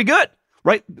team is pretty good.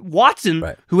 Right, Watson,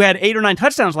 who had 8 or 9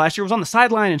 touchdowns last year, was on the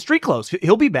sideline in street clothes.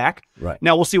 He'll be back. Right.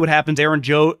 Now we'll see what happens. Aaron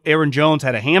Jones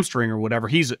had a hamstring or whatever.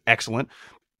 He's excellent.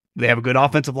 They have a good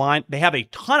offensive line. They have a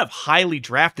ton of highly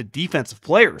drafted defensive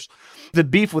players. The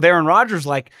beef with Aaron Rodgers,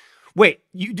 like, wait,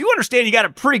 you do understand you got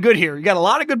it pretty good here. You got a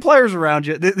lot of good players around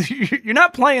you. You're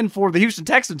not playing for the Houston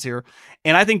Texans here.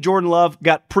 And I think Jordan Love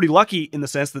got pretty lucky in the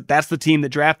sense that that's the team that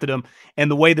drafted him, and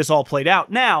the way this all played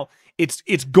out. Now,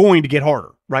 it's going to get harder,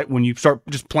 right? When you start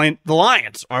just playing, the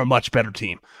Lions are a much better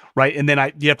team, right? And then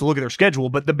you have to look at their schedule.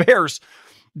 But the Bears,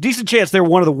 decent chance they're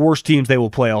one of the worst teams they will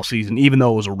play all season, even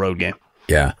though it was a road game.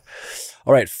 Yeah.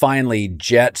 All right. Finally,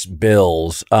 Jets,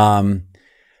 Bills. I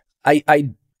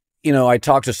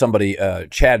talked to somebody,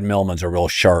 Chad Millman's a real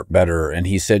sharp bettor, and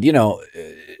he said, and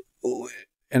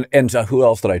who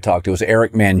else did I talk to? It was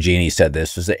Eric Mangini said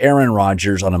this, was that Aaron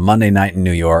Rodgers on a Monday night in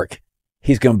New York,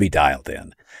 he's going to be dialed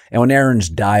in. And when Aaron's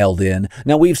dialed in,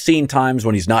 now we've seen times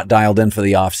when he's not dialed in for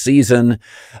the off season.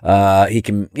 He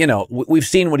can, we've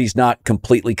seen when he's not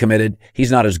completely committed,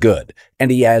 he's not as good,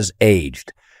 and he has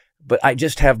aged. But I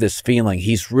just have this feeling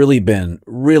he's really been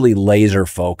really laser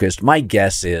focused. My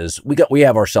guess is we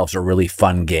have ourselves a really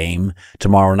fun game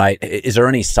tomorrow night. Is there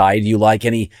any side you like?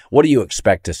 What do you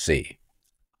expect to see?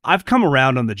 I've come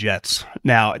around on the Jets.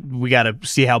 Now, we got to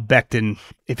see how Becton,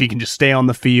 if he can just stay on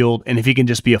the field and if he can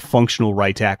just be a functional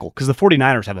right tackle. Because the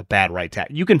 49ers have a bad right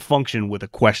tackle. You can function with a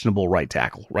questionable right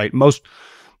tackle, right? Most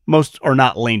are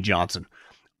not Lane Johnson.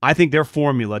 I think their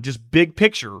formula, just big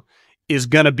picture, is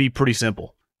going to be pretty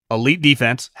simple. Elite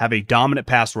defense, have a dominant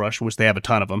pass rush, which they have a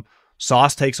ton of them.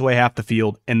 Sauce takes away half the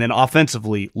field, and then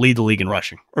offensively lead the league in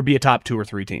rushing or be a top 2 or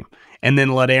 3 team. And then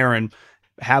let Aaron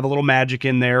have a little magic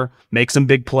in there, make some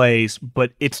big plays,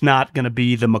 but it's not going to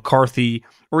be the McCarthy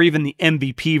or even the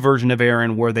MVP version of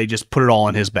Aaron where they just put it all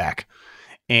on his back.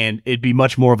 And it'd be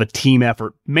much more of a team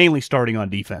effort, mainly starting on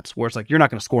defense, where it's like, you're not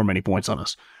going to score many points on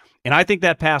us. And I think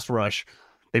that pass rush,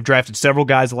 they've drafted several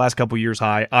guys the last couple of years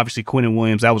high. Obviously, Quinnen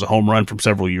Williams, that was a home run from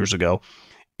several years ago.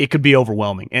 It could be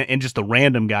overwhelming. And just the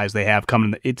random guys they have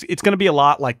coming, it's going to be a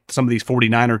lot like some of these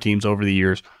 49er teams over the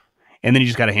years. And then you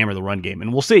just got to hammer the run game.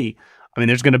 And we'll see. I mean,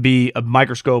 there's going to be a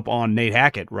microscope on Nate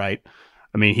Hackett, right?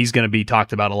 I mean, he's going to be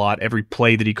talked about a lot. Every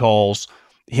play that he calls,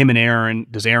 him and Aaron,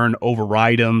 does Aaron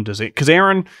override him? Because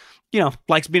Aaron,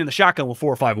 likes being in the shotgun with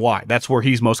 4 or 5 wide. That's where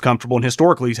he's most comfortable. And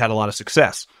historically, he's had a lot of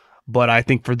success. But I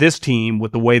think for this team,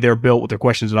 with the way they're built, with their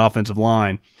questions at offensive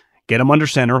line, get them under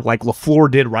center like LaFleur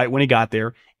did right when he got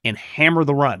there and hammer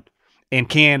the run. And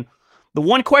the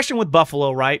one question with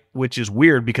Buffalo, right, which is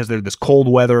weird because they're this cold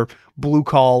weather, blue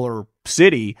collar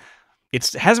city,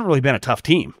 it hasn't really been a tough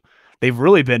team. They've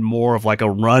really been more of like a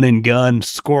run and gun,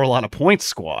 score a lot of points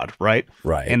squad, right?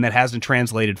 Right. And that hasn't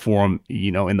translated for them,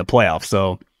 in the playoffs.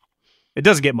 So it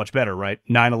doesn't get much better, right?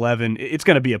 9-11, it's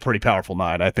going to be a pretty powerful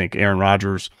night. I think Aaron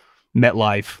Rodgers,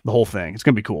 MetLife, the whole thing. It's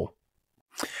going to be cool.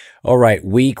 All right,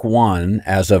 week 1,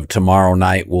 as of tomorrow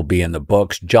night, will be in the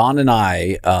books. John and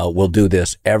I will do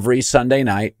this every Sunday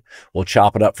night. We'll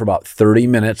chop it up for about 30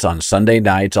 minutes on Sunday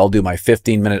nights. I'll do my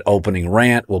 15-minute opening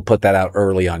rant. We'll put that out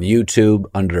early on YouTube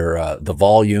under the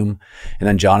volume. And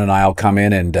then John and I will come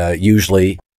in and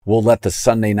usually we'll let the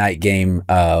Sunday night game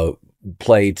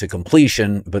play to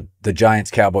completion. But the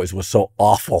Giants-Cowboys was so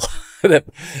awful that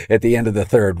at the end of the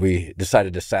third, we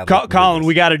decided to saddle. Colin,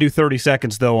 we got to do 30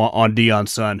 seconds, though, on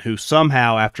Deion's son, who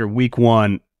somehow, after week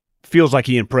 1, feels like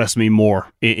he impressed me more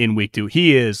in week 2.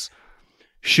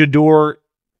 Shedeur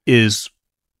is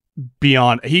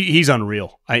beyond, he's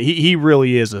unreal. He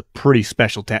really is a pretty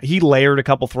special talent. He layered a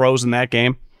couple throws in that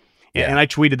game, and I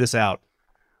tweeted this out.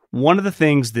 One of the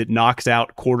things that knocks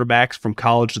out quarterbacks from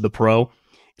college to the pro,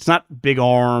 it's not big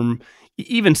arm.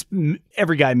 Even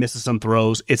every guy misses some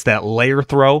throws. It's that layer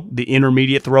throw, the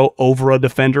intermediate throw over a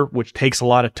defender, which takes a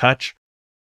lot of touch.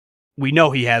 We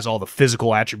know he has all the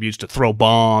physical attributes to throw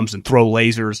bombs and throw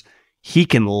lasers. He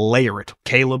can layer it.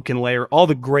 Caleb can layer. All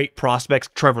the great prospects,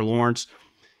 Trevor Lawrence,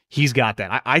 he's got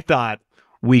that. I thought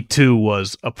week 2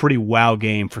 was a pretty wow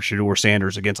game for Shedeur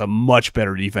Sanders against a much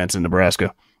better defense in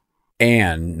Nebraska.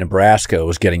 And Nebraska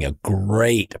was getting a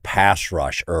great pass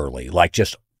rush early, like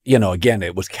just again,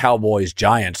 it was Cowboys,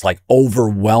 Giants, like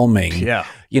overwhelming,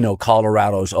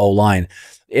 Colorado's O-line.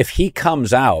 If he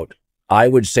comes out, I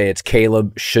would say it's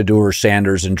Caleb, Shedeur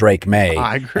Sanders, and Drake May.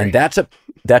 I agree. And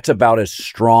that's about as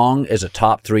strong as a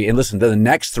top 3. And listen, the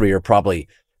next 3 are probably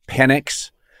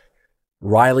Penix,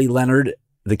 Riley Leonard,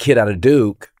 the kid out of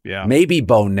Duke, maybe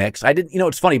Bo Nix.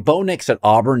 It's funny, Bo Nix at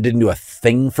Auburn didn't do a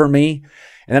thing for me.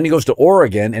 And then he goes to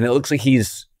Oregon, and it looks like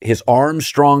his arm's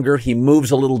stronger. He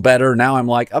moves a little better. Now I'm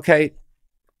like, okay,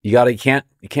 you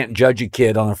can't judge a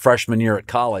kid on a freshman year at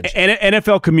college. And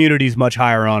NFL community is much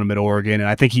higher on him at Oregon, and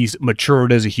I think he's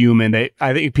matured as a human.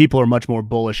 I think people are much more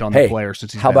bullish on the player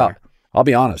since he's been there. I'll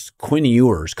be honest, Quinn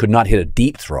Ewers could not hit a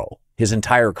deep throw his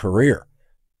entire career.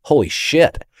 Holy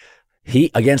shit.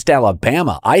 He against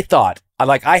Alabama, I thought,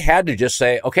 I had to just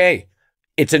say, okay,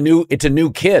 it's a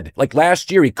new kid. Like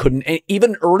last year, he couldn't,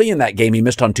 even early in that game, he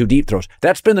missed on 2 deep throws.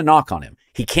 That's been the knock on him.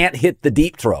 He can't hit the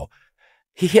deep throw.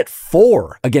 He hit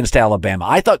 4 against Alabama.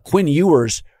 I thought Quinn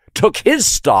Ewers took his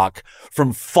stock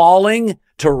from falling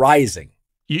to rising.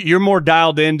 You're more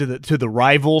dialed into the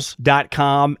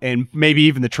rivals.com and maybe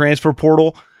even the transfer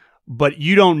portal, but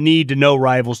you don't need to know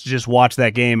Rivals to just watch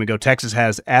that game and go, Texas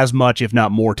has as much, if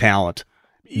not more talent,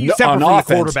 separate from the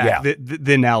quarterback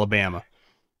than Alabama.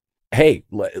 Hey,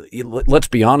 let's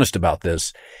be honest about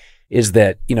this, is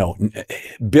that,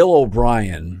 Bill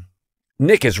O'Brien,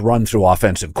 Nick has run through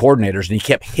offensive coordinators and he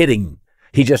kept hitting.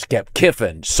 He just kept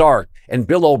Kiffin, Sark, and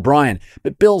Bill O'Brien.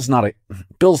 But Bill's not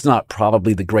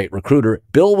probably the great recruiter.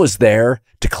 Bill was there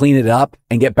to clean it up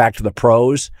and get back to the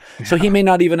pros. So he may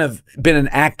not even have been an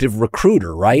active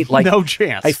recruiter, right? No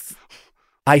chance.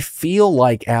 I feel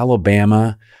like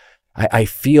Alabama I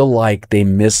feel like they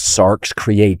missed Sark's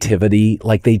creativity.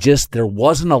 Like there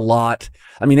wasn't a lot.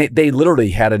 I mean, they literally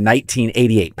had a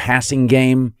 1988 passing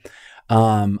game.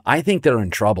 I think they're in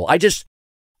trouble.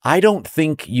 I don't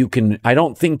think you can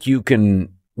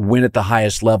win at the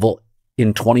highest level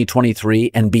in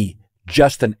 2023 and be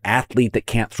just an athlete that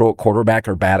can't throw at quarterback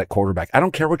or bad at quarterback. I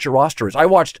don't care what your roster is. I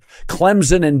watched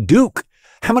Clemson and Duke.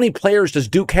 How many players does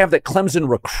Duke have that Clemson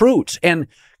recruits? And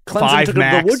Clemson took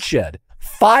them to the woodshed.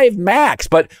 5 max,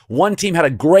 but one team had a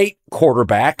great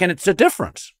quarterback, and it's a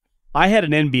difference. I had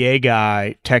an NBA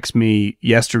guy text me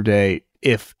yesterday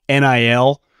if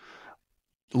NIL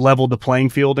leveled the playing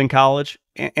field in college.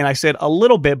 And I said a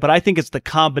little bit, but I think it's the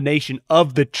combination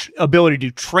of the ability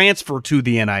to transfer to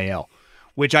the NIL,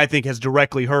 which I think has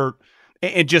directly hurt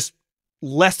and just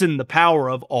lessened the power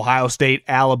of Ohio State,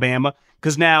 Alabama,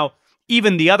 because now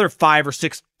even the other 5 or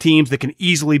 6 teams that can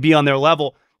easily be on their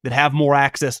level that have more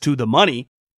access to the money,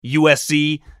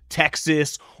 USC,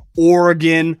 Texas,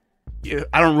 Oregon.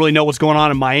 I don't really know what's going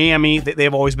on in Miami.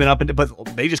 They've always been up,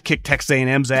 but they just kicked Texas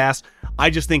A&M's ass.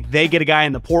 I just think they get a guy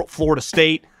in the Florida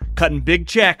State cutting big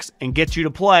checks and get you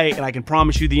to play, and I can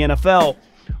promise you the NFL,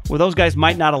 where those guys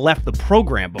might not have left the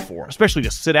program before, especially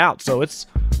to sit out. So it's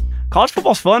college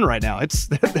football's fun right now. There's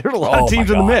a lot of teams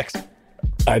in the mix.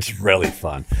 It's really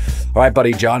fun. All right,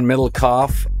 buddy. John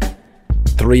Middlecoff,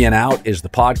 3 and Out is the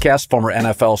podcast, former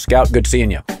NFL scout. Good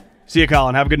seeing you. See you,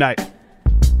 Colin. Have a good night.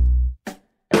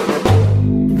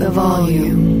 The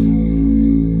Volume.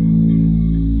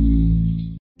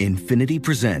 Infinity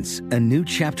presents a new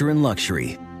chapter in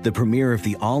luxury, the premiere of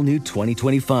the all-new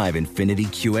 2025 Infinity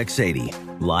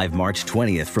QX80, live March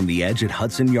 20th from the Edge at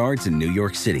Hudson Yards in New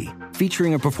York City,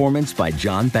 featuring a performance by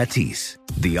John Batiste.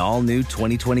 The all-new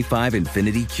 2025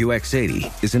 Infinity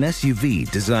QX80 is an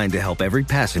SUV designed to help every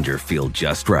passenger feel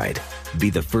just right. Be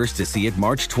the first to see it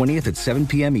March 20th at 7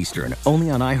 p.m. Eastern,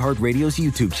 only on iHeartRadio's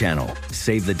YouTube channel.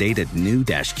 Save the date at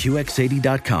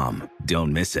new-QX80.com.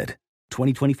 Don't miss it.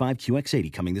 2025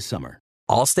 QX80 coming this summer.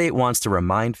 Allstate wants to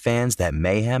remind fans that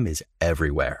mayhem is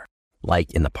everywhere.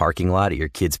 Like in the parking lot at your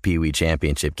kid's Pee Wee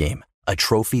Championship game. A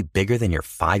trophy bigger than your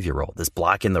 5-year-old is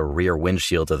blocking the rear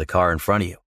windshield of the car in front of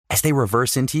you. As they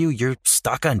reverse into you, you're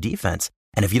stuck on defense.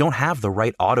 And if you don't have the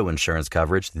right auto insurance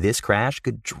coverage, this crash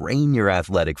could drain your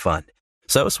athletic fund.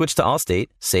 So switch to Allstate,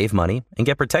 save money, and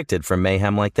get protected from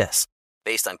mayhem like this.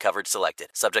 Based on coverage selected,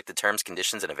 subject to terms,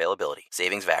 conditions, and availability.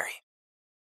 Savings vary.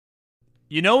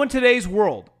 You know, in today's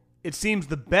world, it seems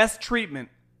the best treatment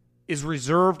is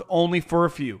reserved only for a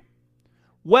few.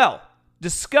 Well,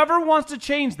 Discover wants to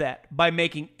change that by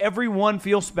making everyone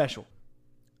feel special.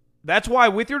 That's why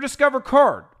with your Discover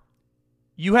card,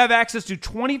 you have access to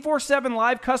 24/7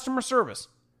 live customer service,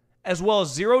 as well as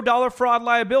 $0 fraud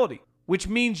liability, which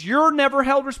means you're never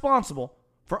held responsible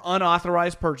for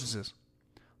unauthorized purchases.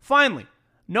 Finally,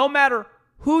 no matter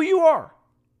who you are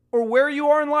or where you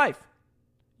are in life,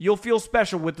 you'll feel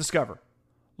special with Discover.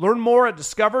 Learn more at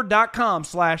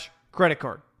discover.com/credit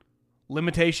card.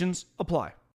 Limitations apply.